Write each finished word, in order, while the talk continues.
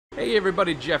Hey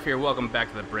everybody, Jeff here. Welcome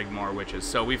back to the Brigmore witches.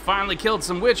 So we finally killed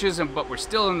some witches, but we're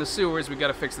still in the sewers. We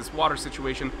gotta fix this water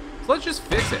situation. So let's just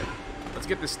fix it. Let's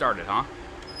get this started, huh?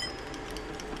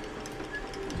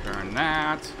 Turn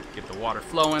that. Get the water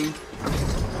flowing.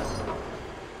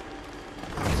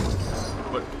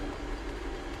 But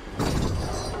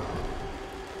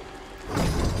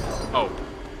oh,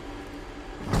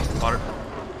 water.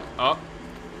 Oh.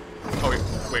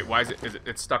 Oh wait. Why is it?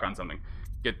 It's stuck on something?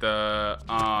 Get the,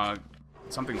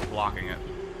 something's blocking it.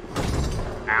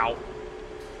 Ow.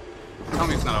 Tell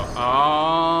me it's not a,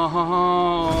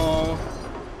 oh.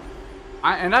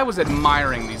 I was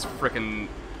admiring these frickin',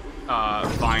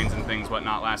 vines and things,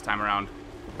 whatnot, last time around.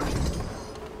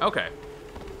 Okay.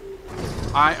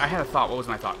 I had a thought. What was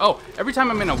my thought? Oh, every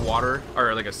time I'm in a water,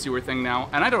 or like a sewer thing now,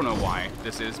 and I don't know why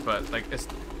this is, but, like,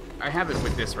 I have it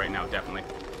with this right now, definitely.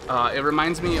 It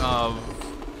reminds me of,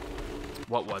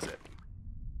 what was it?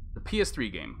 The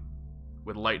PS3 game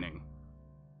with lightning.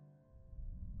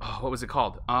 Oh, what was it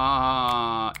called?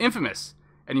 Infamous.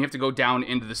 And you have to go down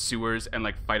into the sewers and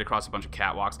like fight across a bunch of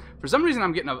catwalks. For some reason,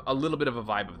 I'm getting a little bit of a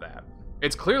vibe of that.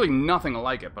 It's clearly nothing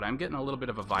like it, but I'm getting a little bit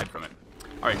of a vibe from it.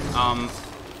 All right,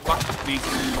 fuck these.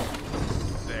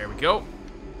 There we go.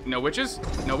 No witches?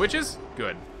 No witches?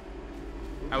 Good.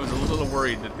 I was a little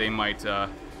worried that they might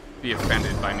be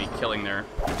offended by me killing their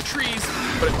trees,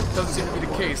 but it doesn't seem to be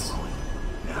the case.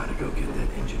 Now to go get that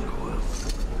engine coil.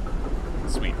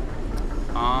 Sweet.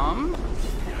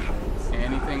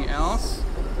 Anything else?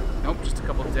 Nope, just a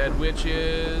couple dead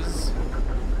witches.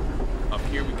 Up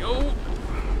here we go.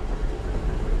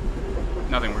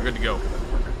 Nothing, we're good to go.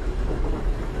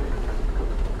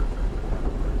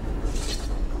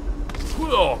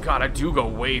 Oh god, I do go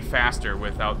way faster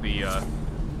without the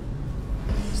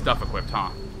stuff equipped, huh?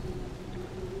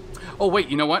 Oh wait,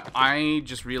 you know what? I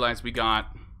just realized we got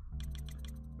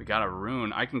a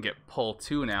rune. I can get pull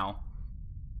 2 now.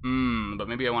 But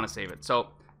maybe I want to save it. So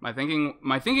my thinking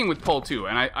with pull 2,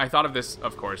 and I thought of this,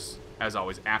 of course, as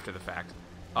always, after the fact.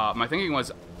 My thinking was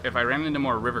if I ran into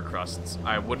more river crusts,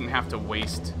 I wouldn't have to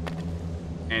waste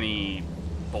any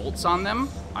bolts on them.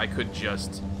 I could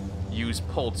just use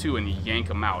pull 2 and yank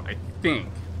them out. I think.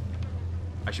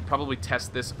 I should probably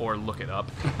test this or look it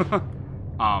up.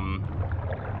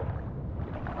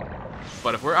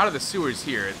 But if we're out of the sewers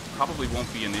here, it probably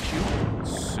won't be an issue.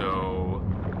 So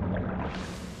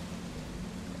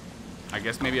I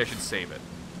guess maybe I should save it.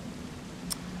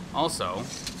 Also,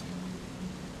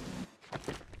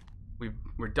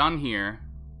 we're done here.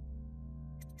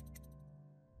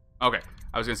 Okay,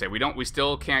 I was gonna say we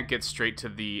still can't get straight to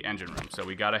the engine room, so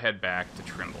we gotta head back to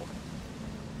Trimble.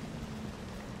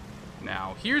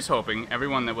 Now, here's hoping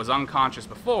everyone that was unconscious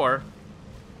before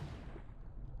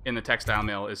in the textile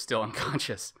mill is still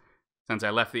unconscious since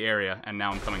I left the area and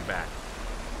now I'm coming back.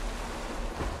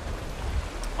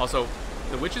 Also,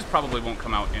 the witches probably won't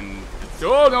come out in...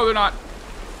 Oh, no, they're not!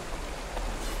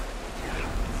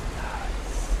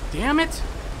 Damn it!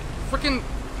 Frickin'...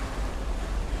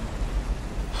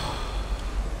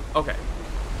 Okay.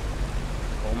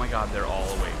 Oh my god, they're all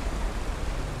awake.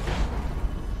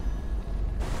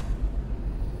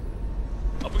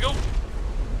 Up we go!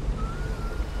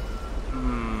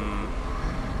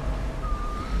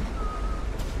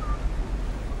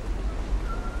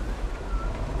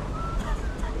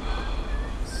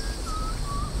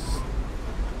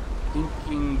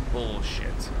 Stinking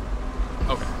bullshit.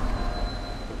 Okay.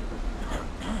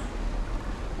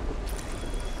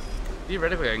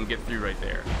 Theoretically, I can get through right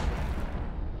there.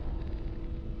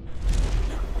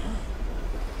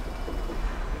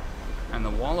 And the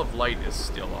wall of light is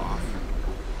still off.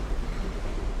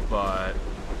 But...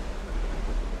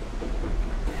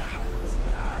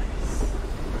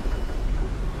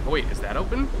 oh wait, is that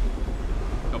open?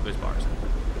 Nope, there's bars.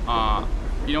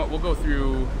 You know what, we'll go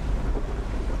through...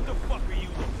 What the fuck are you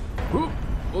looking? Ooh,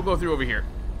 we'll go through over here.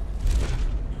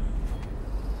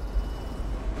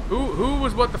 Who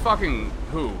was what the fucking...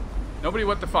 who? Nobody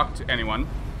what the fuck to anyone.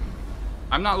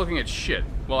 I'm not looking at shit.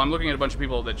 Well, I'm looking at a bunch of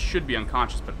people that should be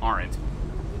unconscious but aren't.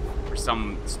 For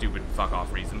some stupid fuck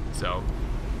off reason, so...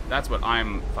 that's what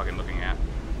I'm fucking looking at.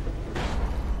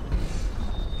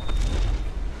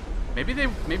 Maybe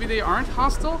they aren't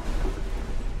hostile?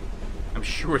 I'm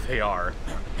sure they are.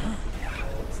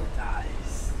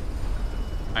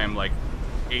 I am like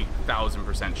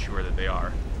 8,000% sure that they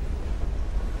are.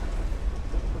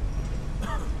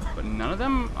 But none of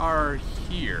them are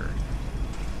here.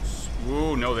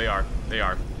 Ooh, no, they are. They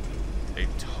are. They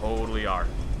totally are.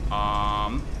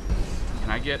 Can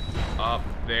I get up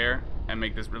there and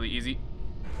make this really easy?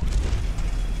 I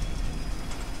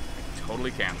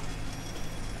totally can.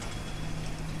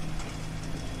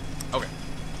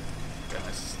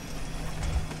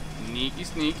 Sneaky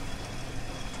sneak.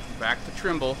 Back to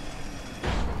Trimble.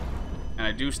 And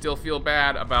I do still feel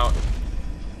bad about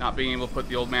not being able to put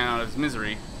the old man out of his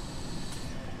misery.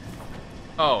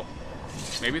 Oh.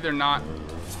 Maybe they're not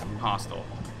hostile.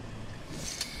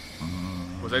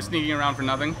 Was I sneaking around for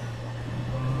nothing?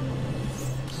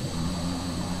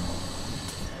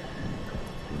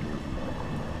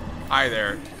 Hi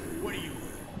there. What are you?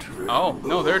 Oh,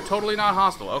 no, they're totally not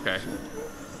hostile. Okay.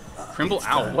 Trimble,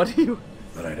 ow, what do you...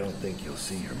 But I don't think you'll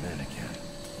see your men again.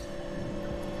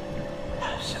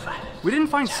 We didn't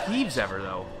find Skeeves ever,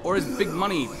 though. Or his big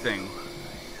money thing.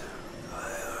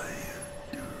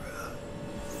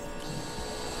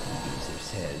 User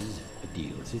says a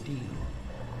deal's a deal.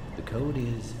 The code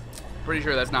is Pretty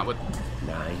sure that's not what...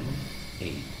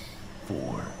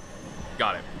 984.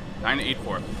 Got it.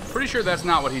 984. Pretty sure that's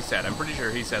not what he said. I'm pretty sure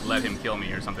he said let him kill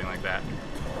me or something like that.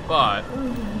 But...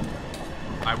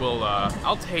 I will,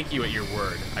 I'll take you at your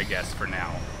word, I guess, for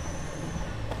now.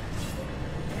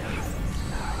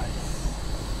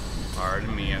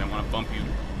 Pardon me, I don't want to bump you.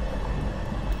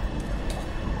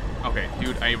 Okay,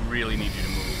 dude, I really need you to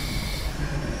move.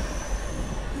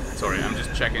 Sorry, I'm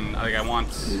just checking. Like, I want...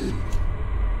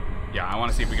 Yeah, I want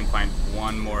to see if we can find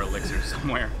one more elixir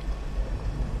somewhere.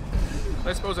 But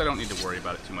I suppose I don't need to worry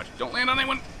about it too much. Don't land on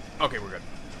anyone! Okay, we're good.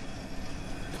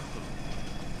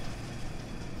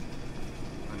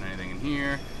 Wasn't anything in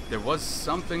here. There was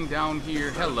something down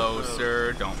here. Hello,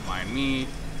 sir. Don't mind me.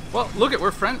 Well, look,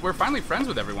 we're finally friends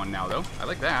with everyone now, though. I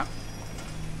like that.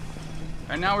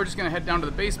 And now we're just gonna head down to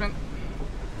the basement.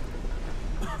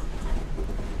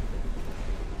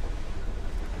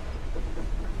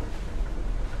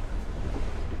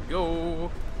 Here we go.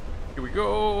 Here we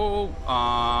go.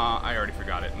 I already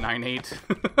forgot it. 9-8.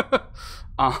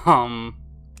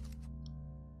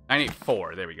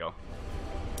 9-8-4. There we go.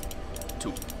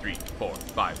 2, 3, 4,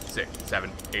 5, 6,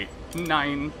 7, 8,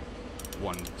 9.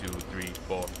 1, 2, 3,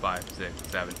 4, 5, 6,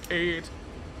 7, 8.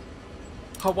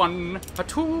 A 1, a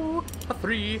 2, a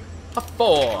 3, a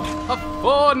 4. A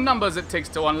 4 numbers it takes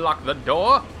to unlock the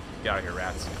door. Get out of here,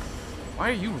 rats. Why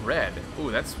are you red?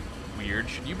 Ooh, that's weird.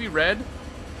 Should you be red?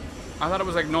 I thought it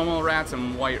was like normal rats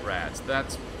and white rats.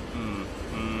 That's...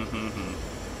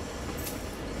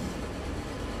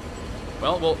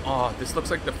 Well, oh, this looks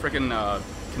like the frickin'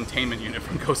 containment unit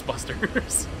from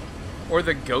Ghostbusters. Or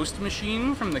the ghost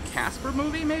machine from the Casper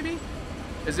movie, maybe?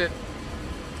 Is it?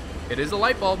 It is a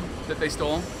light bulb that they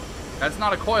stole. That's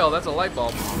not a coil, that's a light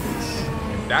bulb.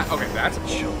 That, okay, that's a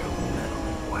Choke up the metal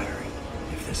and wiring.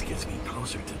 If this gets me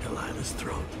closer to Delilah's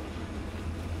throat,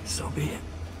 so be it.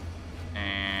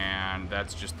 And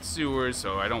that's just the sewers,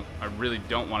 so I really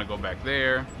don't want to go back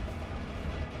there.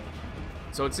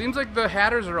 So it seems like the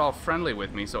Hatters are all friendly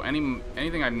with me, so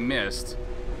anything I missed,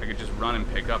 I could just run and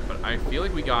pick up, but I feel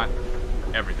like we got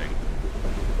everything.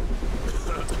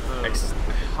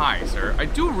 Hi, sir. I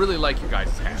do really like your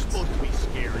guys' hats. It's supposed to be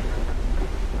scary.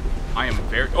 I am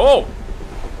very... Oh!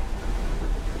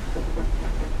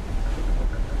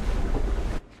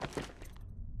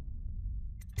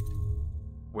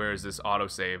 Where is this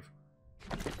autosave?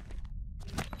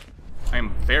 I am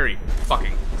very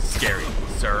fucking scary,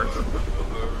 sir.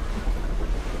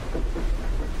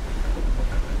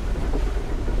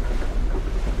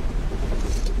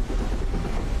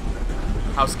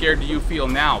 How scared do you feel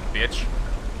now, bitch?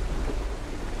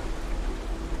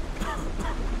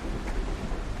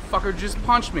 Fucker just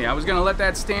punched me. I was gonna let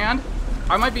that stand.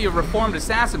 I might be a reformed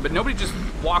assassin, but nobody just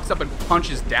walks up and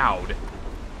punches Dowd.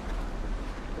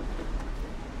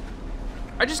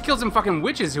 I just killed some fucking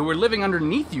witches who were living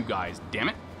underneath you guys, damn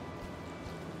it.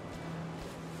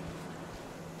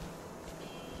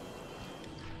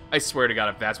 I swear to God,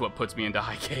 if that's what puts me into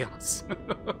high chaos.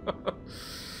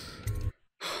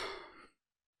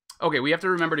 Okay, we have to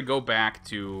remember to go back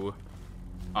to,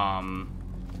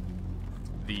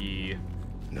 the...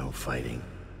 No fighting.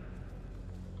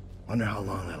 Wonder how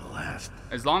long that'll last.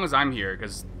 As long as I'm here,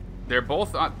 because they're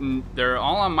both, they're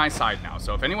all on my side now.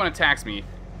 So if anyone attacks me,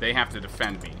 they have to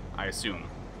defend me, I assume.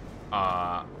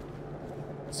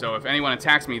 So if anyone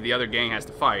attacks me, the other gang has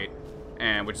to fight,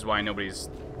 and which is why nobody's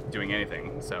doing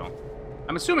anything. So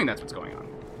I'm assuming that's what's going on.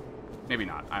 Maybe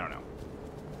not. I don't know.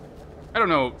 I don't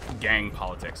know gang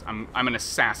politics. I'm an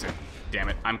assassin. Damn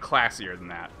it. I'm classier than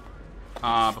that.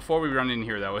 Before we run in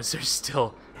here, though, is there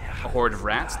still a horde of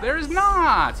rats? There is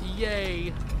not!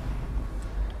 Yay!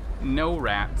 No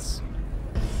rats.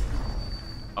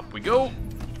 Up we go.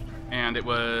 And it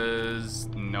was...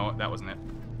 No, that wasn't it.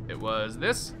 It was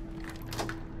this.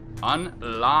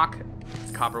 Unlock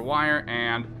copper wire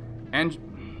and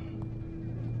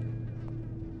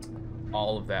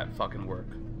all of that fucking work.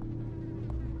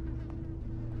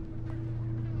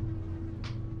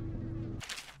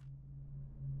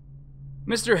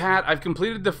 Mr. Hat, I've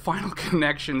completed the final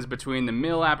connections between the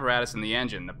mill apparatus and the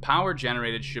engine. The power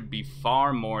generated should be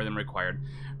far more than required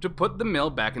to put the mill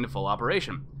back into full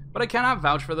operation, but I cannot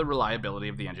vouch for the reliability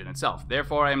of the engine itself.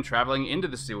 Therefore, I am traveling into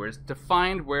the sewers to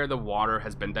find where the water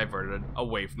has been diverted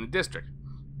away from the district.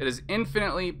 It is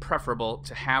infinitely preferable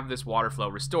to have this water flow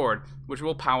restored, which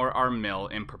will power our mill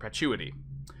in perpetuity.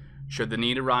 Should the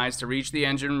need arise to reach the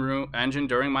engine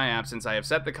during my absence, I have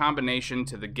set the combination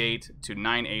to the gate to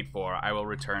 984. I will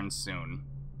return soon.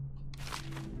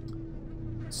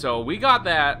 So we got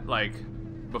that, like,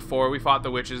 before we fought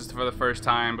the witches for the first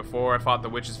time, before I fought the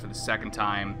witches for the second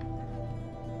time.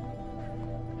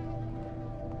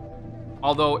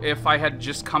 Although, if I had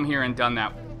just come here and done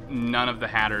that, none of the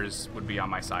Hatters would be on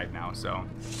my side now, so...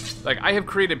 Like, I have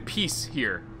created peace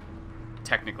here.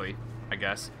 Technically, I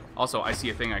guess. Also, I see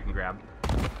a thing I can grab.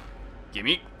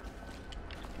 Gimme.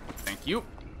 Thank you.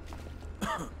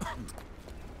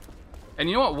 And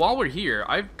you know what? While we're here,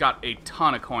 I've got a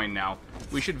ton of coin now.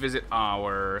 We should visit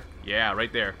our... Yeah,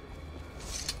 right there.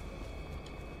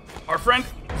 Our friend.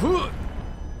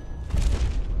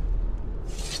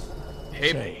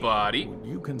 Hey, Say, buddy. Would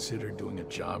you consider doing a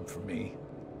job for me?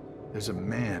 There's a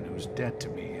man whose debt to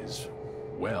me is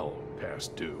well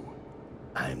past due.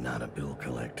 I'm not a bill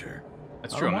collector.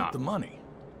 That's I true, don't I'm want not. the money.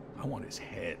 I want his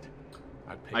head.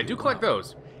 I do collect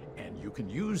those. And you can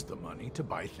use the money to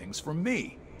buy things from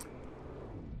me.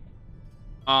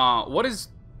 What is...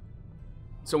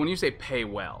 So when you say pay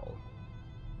well,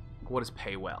 what is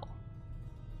pay well?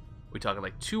 We talking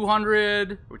like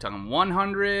 200? Are we talking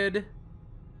 100?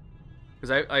 Because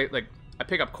I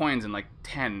pick up coins in like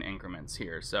 10 increments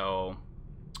here, so...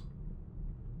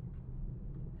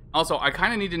 Also, I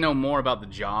kind of need to know more about the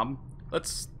job.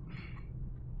 Let's...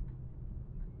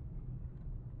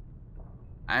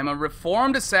 I'm a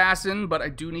reformed assassin, but I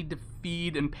do need to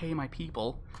feed and pay my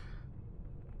people.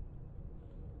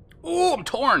 Ooh, I'm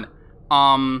torn!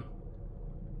 I'll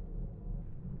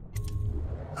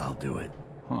do it.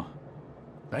 Huh.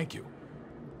 Thank you.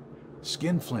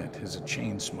 Skinflint is a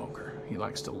chain smoker. He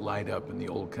likes to light up in the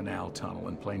old canal tunnel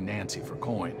and play Nancy for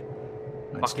coin.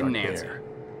 I'd Fucking start Nancy. there.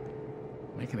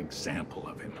 Make an example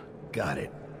of him. Got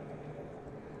it.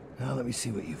 Now let me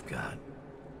see what you've got.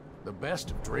 The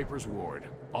best of Draper's Ward,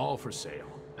 all for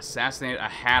sale. Assassinate a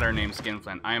hatter named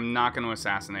Skinflint. I am not going to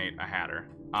assassinate a hatter.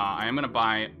 I am going to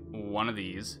buy one of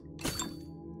these.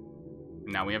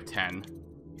 Now we have 10.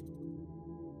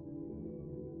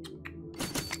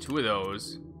 2 of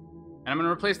those. And I'm going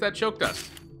to replace that choke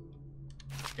dust.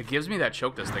 It gives me that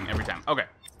choke dust thing every time. Okay.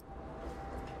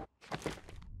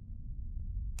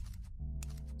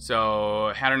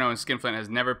 So, Hatter known Skinflint has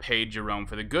never paid Jerome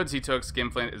for the goods he took.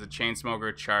 Skinflint is a chain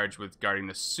smoker charged with guarding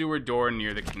the sewer door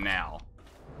near the canal.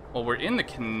 Well, we're in the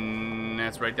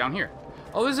that's right down here.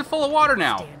 Oh, is it full of water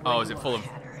now? Oh, is it full of...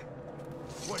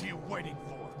 What are you waiting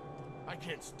for? I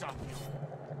can't stop you.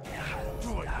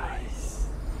 Do it,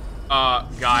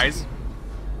 guys.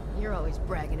 You're always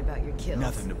bragging about your kills.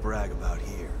 Nothing to brag about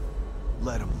here.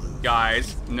 Let him lose.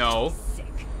 Guys, no. Sick.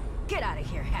 Get out of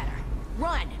here, Hatter.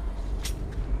 Run!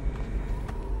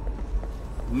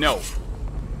 No.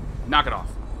 Knock it off.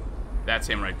 That's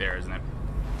him right there, isn't it?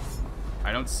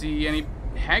 I don't see any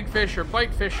hagfish or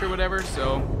bitefish or whatever,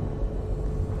 so...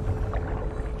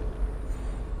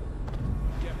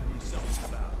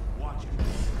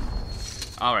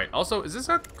 Alright, also, is this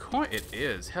a coin? It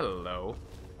is. Hello.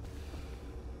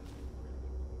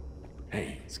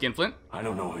 Hey, Skinflint? I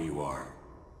don't know who you are,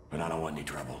 but I don't want any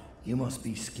trouble. You must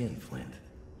be Skinflint.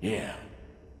 Yeah.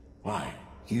 Why?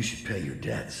 You should pay your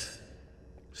debts.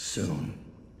 Soon.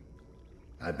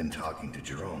 I've been talking to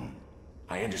Jerome.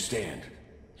 I understand.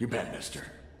 You bet, mister.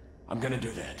 I'm gonna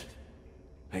do that.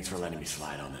 Thanks for letting me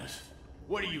slide on this.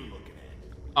 What are you looking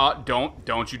at?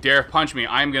 Don't you dare punch me.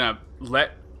 I'm gonna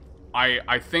let...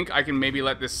 I think I can maybe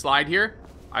let this slide here.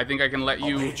 I think I can let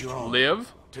you pay Jerome.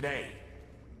 live. Today.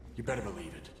 You better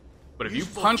believe it. But if you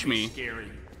punch me,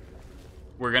 Scary.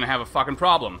 we're gonna have a fucking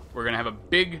problem. We're gonna have a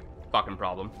big fucking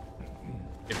problem.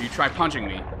 If you try punching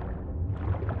me.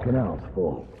 Canal's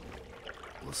full.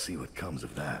 We'll see what comes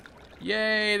of that.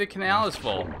 Yay, the canal is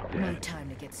full. No time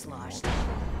to get sloshed.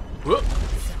 Whoop.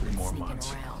 Someone's more sneaking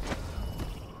months. around.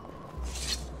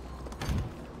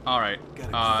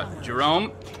 Alright,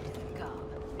 Jerome. God.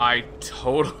 I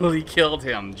totally killed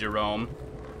him, Jerome.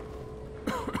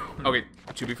 Okay,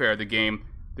 to be fair, the game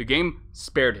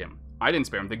spared him. I didn't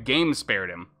spare him. The game spared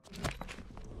him.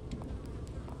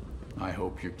 I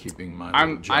hope you're keeping my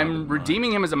I'm job in mind.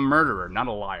 redeeming him as a murderer, not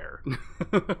a liar.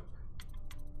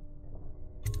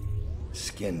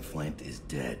 Skinflint is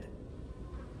dead.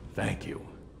 Thank you.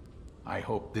 I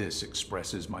hope this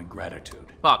expresses my gratitude.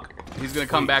 Fuck. He's gonna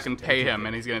come back and pay him,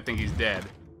 and he's gonna think he's dead.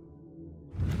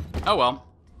 Oh well.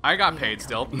 I got paid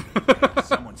still.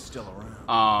 Someone's still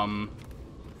around.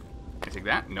 Can I take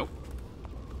that? Nope.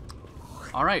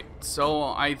 Alright, so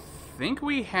I think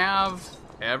we have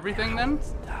everything then?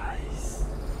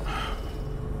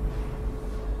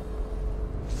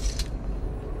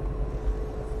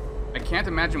 I can't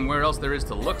imagine where else there is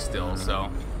to look still, so...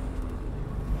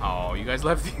 Oh, you guys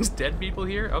left these dead people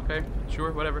here? Okay,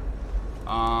 sure, whatever.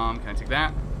 Can I take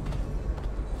that?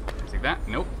 Can I take that?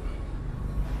 Nope.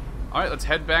 Alright, let's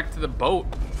head back to the boat.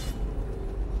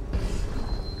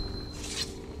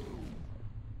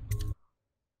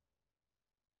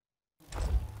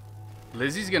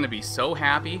 Lizzie's gonna be so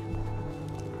happy.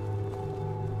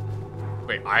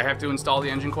 Wait, I have to install the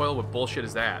engine coil? What bullshit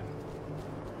is that?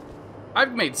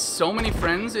 I've made so many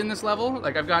friends in this level.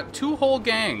 Like, I've got 2 whole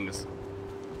gangs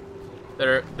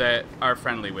that are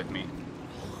friendly with me.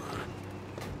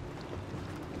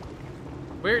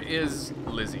 Where is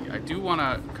Lizzie? I do want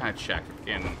to kind of check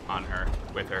in on her,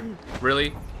 with her.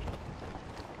 Really?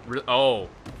 Oh.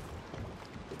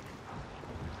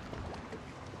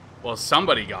 Well,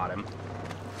 somebody got him.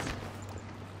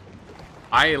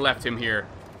 I left him here.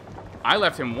 I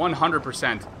left him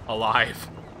 100% alive.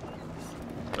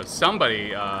 But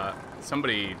somebody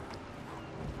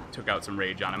took out some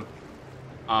rage on him.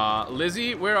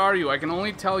 Lizzie, where are you? I can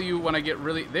only tell you when I get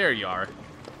really... There you are.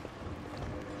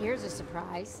 Here's a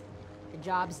surprise. The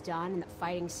job's done and the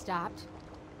fighting stopped.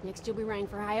 Next you'll be running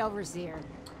for High Overseer.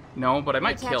 No, but I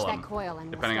might Attach kill that him, coil and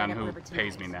we'll depending on start who up river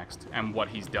pays me tonight. next and what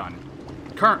he's done.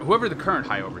 Whoever the current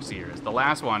High Overseer is. The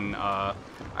last one,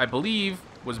 I believe,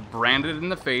 was branded in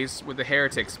the face with the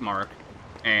Heretics mark,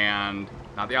 and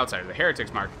not the Outsider, the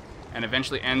Heretics mark, and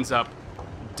eventually ends up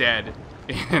dead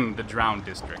in the Drowned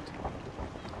District.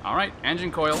 All right,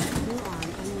 engine coil.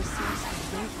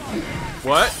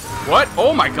 What? What?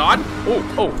 Oh my God!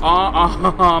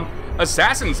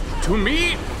 Assassins to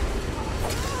me!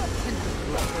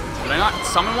 Did I not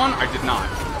summon one? I did not.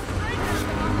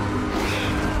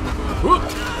 Whoop.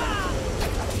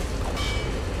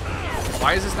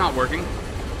 Why is this not working?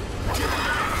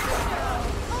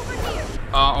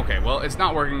 Okay, well, it's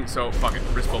not working, so fuck it.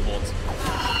 Rispo bolts.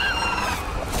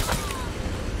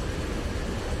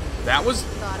 That was...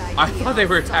 I thought they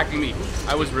were attacking me.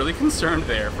 I was really concerned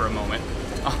there for a moment.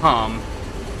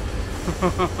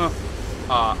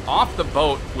 Off the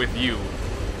boat with you.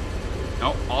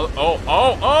 No,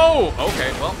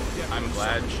 okay, well, I'm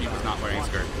glad she was not wearing a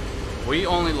skirt. We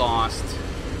only lost...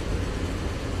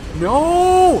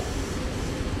 No!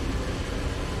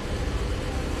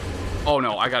 Oh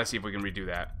no, I gotta see if we can redo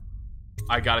that.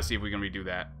 I gotta see if we can redo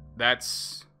that.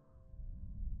 That's...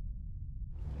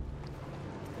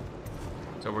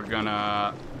 So we're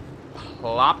gonna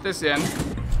plop this in.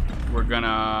 We're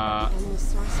gonna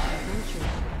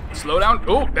slow down.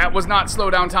 Oh, that was not slow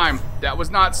down time. That was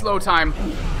not slow time.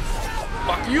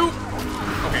 Fuck you.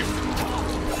 Okay.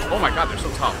 Oh my God, they're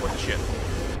so tough. What the shit?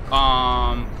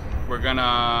 We're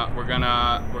gonna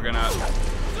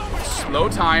slow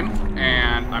time,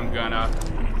 and I'm gonna.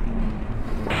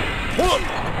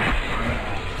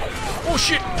 Oh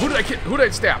shit! Who did I kill? Who did I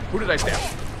stab? Who did I stab?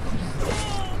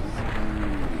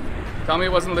 Tell me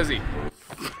it wasn't Lizzie.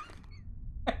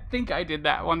 I think I did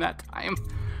that one that time.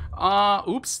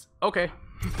 Oops. Okay.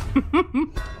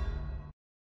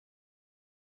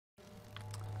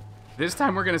 This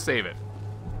time we're gonna save it.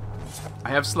 I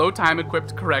have slow time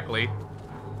equipped correctly.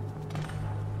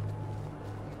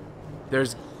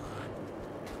 There's...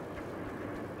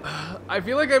 I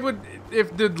feel like I would...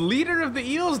 If the leader of the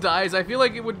eels dies, I feel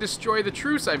like it would destroy the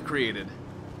truce I've created.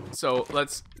 So,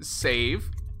 let's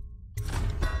save.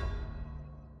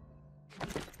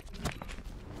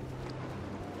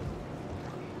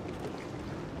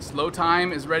 Slow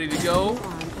time is ready to go.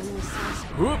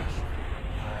 Whoop.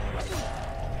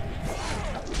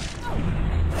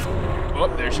 Oh,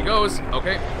 there she goes.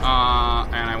 Okay.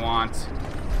 And I want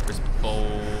this bowl.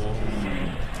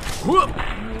 Whoop.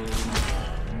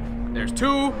 There's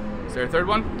 2. Is there a 3rd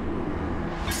one?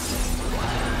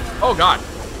 Oh God.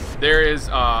 There is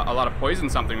a lot of poison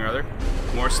something or other.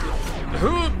 More slow.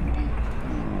 Whoop.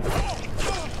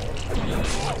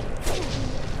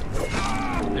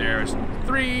 There's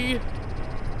 3.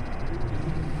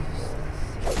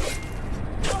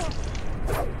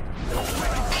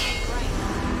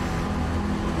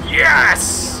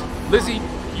 Yes! Lizzie,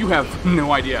 you have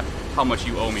no idea how much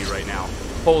you owe me right now.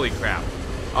 Holy crap.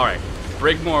 Alright,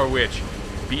 Brigmore Witch,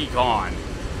 be gone.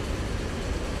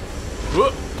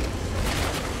 Whoop.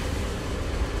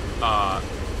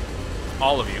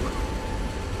 All of you.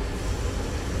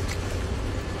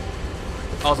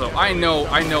 Also, I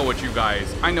know what you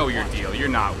guys, I know your deal. You're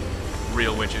not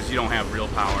real witches. You don't have real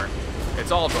power.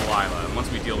 It's all Delilah, and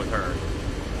once we deal with her.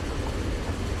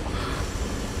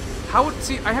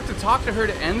 See, I have to talk to her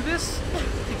to end this?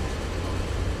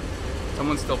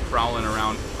 Someone's still prowling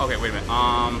around. Okay, wait a minute.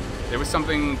 There was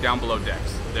something down below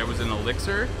decks. There was an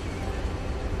elixir.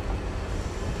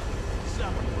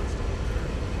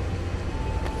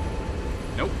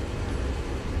 Nope.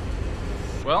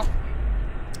 Well,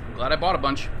 I'm glad I bought a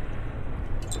bunch.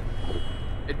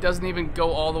 It doesn't even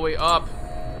go all the way up.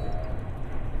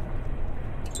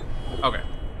 Okay.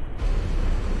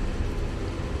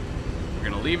 We're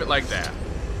gonna leave it like that.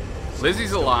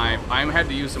 Lizzie's alive. I had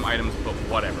to use some items, but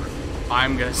whatever.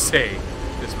 I'm gonna say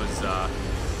this was, oh,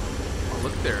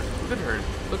 look there. Look at her.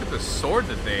 Look at the sword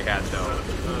that they had, though.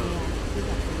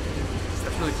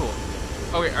 That's really cool.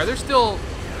 Okay, are there still...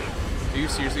 Are you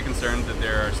seriously concerned that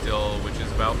there are still witches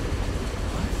about?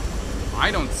 I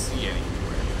don't see any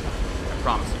anywhere. I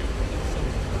promise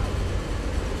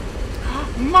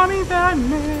you. Money that I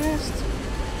missed!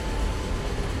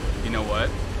 You know what?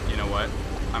 You know what?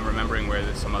 I'm remembering where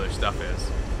some other stuff is.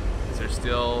 Is there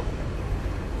still...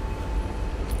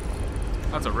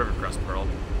 That's a river crust pearl.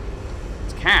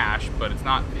 It's cash, but it's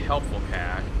not helpful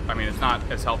cash. I mean, it's not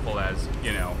as helpful as,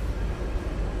 you know,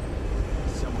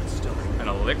 an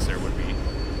elixir would be.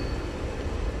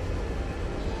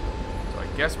 So I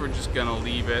guess we're just gonna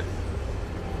leave it.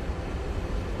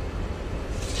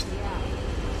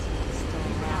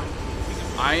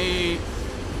 I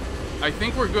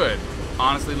think we're good,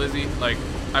 honestly, Lizzie. Like,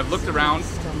 I've looked around.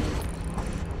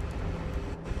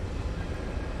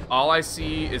 All I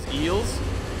see is eels.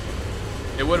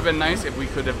 It would have been nice if we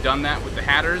could have done that with the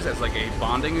Hatters as like a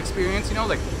bonding experience, you know,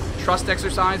 like trust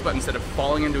exercise, but instead of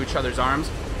falling into each other's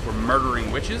arms, we're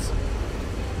murdering witches.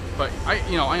 But I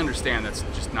understand that's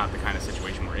just not the kind of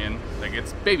situation we're in. Like,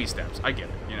 it's baby steps. I get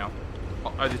it, you know.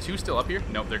 Are the two still up here?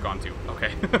 Nope, they're gone too.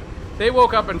 Okay. They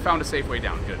woke up and found a safe way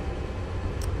down. Good.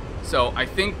 So I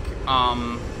think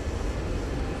I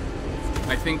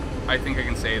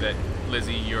can say that,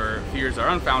 Lizzie, your fears are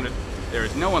unfounded. There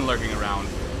is no one lurking around,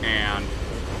 and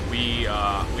we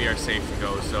are safe to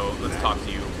go. So let's talk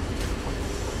to you.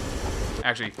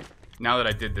 Actually, now that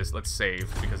I did this, let's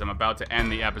save, because I'm about to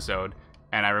end the episode,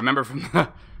 and I remember from the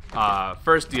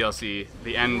first DLC,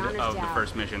 the end of the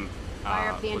first mission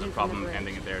was a problem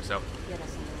ending it there. So.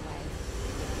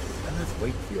 I left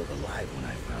Wakefield alive when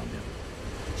I found him.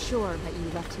 Sure, but you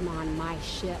left him on my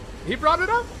ship. He brought it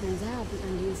up? Turns out the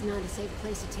Undine's not a safe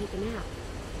place to take a nap.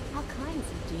 All kinds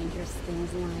of dangerous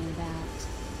things lying about.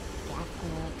 Gaff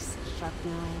hooks, sharp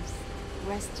knives,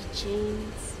 rusted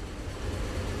chains.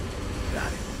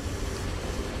 Got it.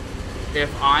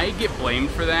 If I get blamed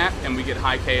for that and we get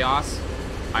high chaos,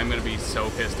 I'm gonna be so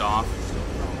pissed off.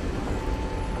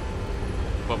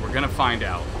 But we're gonna find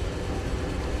out.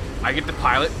 I get the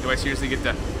pilot. Do I seriously get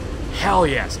the... Hell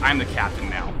yes, I'm the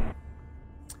captain now.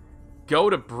 Go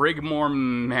to Brigmore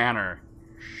Manor.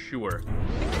 Sure.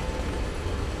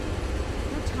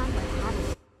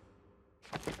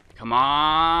 Come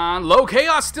on. Low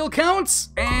chaos still counts.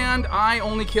 And I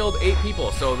only killed 8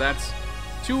 people. So that's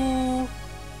 4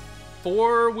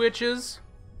 witches.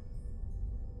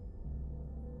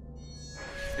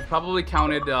 It probably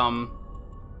counted,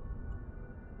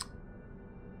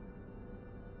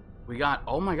 we got,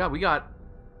 oh my god, we got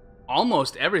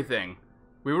almost everything.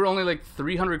 We were only like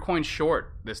 300 coins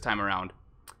short this time around.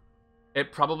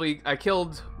 It probably, I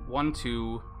killed 1,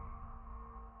 2,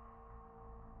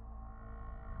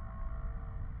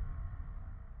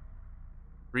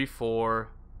 3, 4,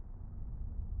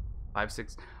 5,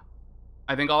 6.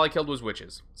 I think all I killed was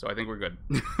witches, so I think we're good.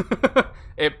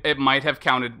 It might have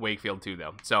counted Wakefield too,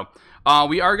 though. So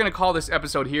we are going to call this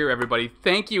episode here, everybody.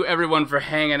 Thank you, everyone, for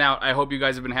hanging out. I hope you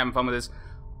guys have been having fun with this.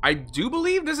 I do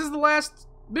believe this is the last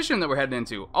mission that we're heading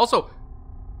into. Also,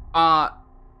 I'm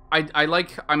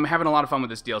having a lot of fun with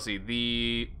this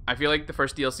DLC. I feel like the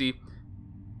first DLC,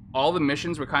 all the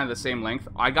missions were kind of the same length.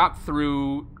 I got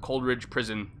through Coldridge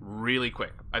Prison really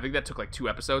quick. I think that took like 2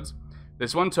 episodes.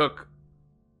 This one took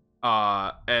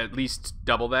at least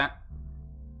double that.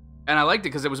 And I liked it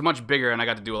because it was much bigger and I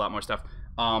got to do a lot more stuff.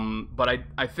 But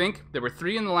I think there were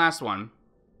 3 in the last one,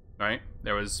 right?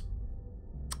 There was,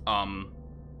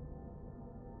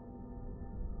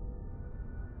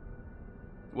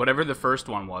 whatever the first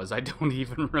one was, I don't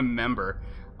even remember.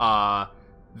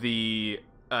 The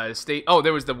estate, oh,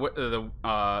 there was the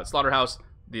slaughterhouse,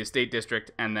 the estate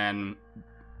district, and then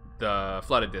the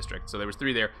flooded district. So there was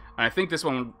 3 there. And I think this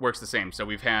one works the same. So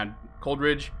we've had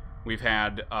Coldridge, we've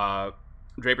had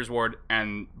Draper's Ward,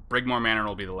 and Brigmore Manor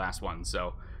will be the last one.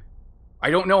 So I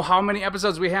don't know how many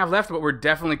episodes we have left, but we're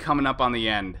definitely coming up on the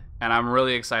end. And I'm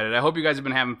really excited. I hope you guys have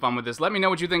been having fun with this. Let me know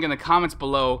what you think in the comments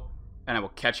below, and I will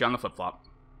catch you on the flip-flop.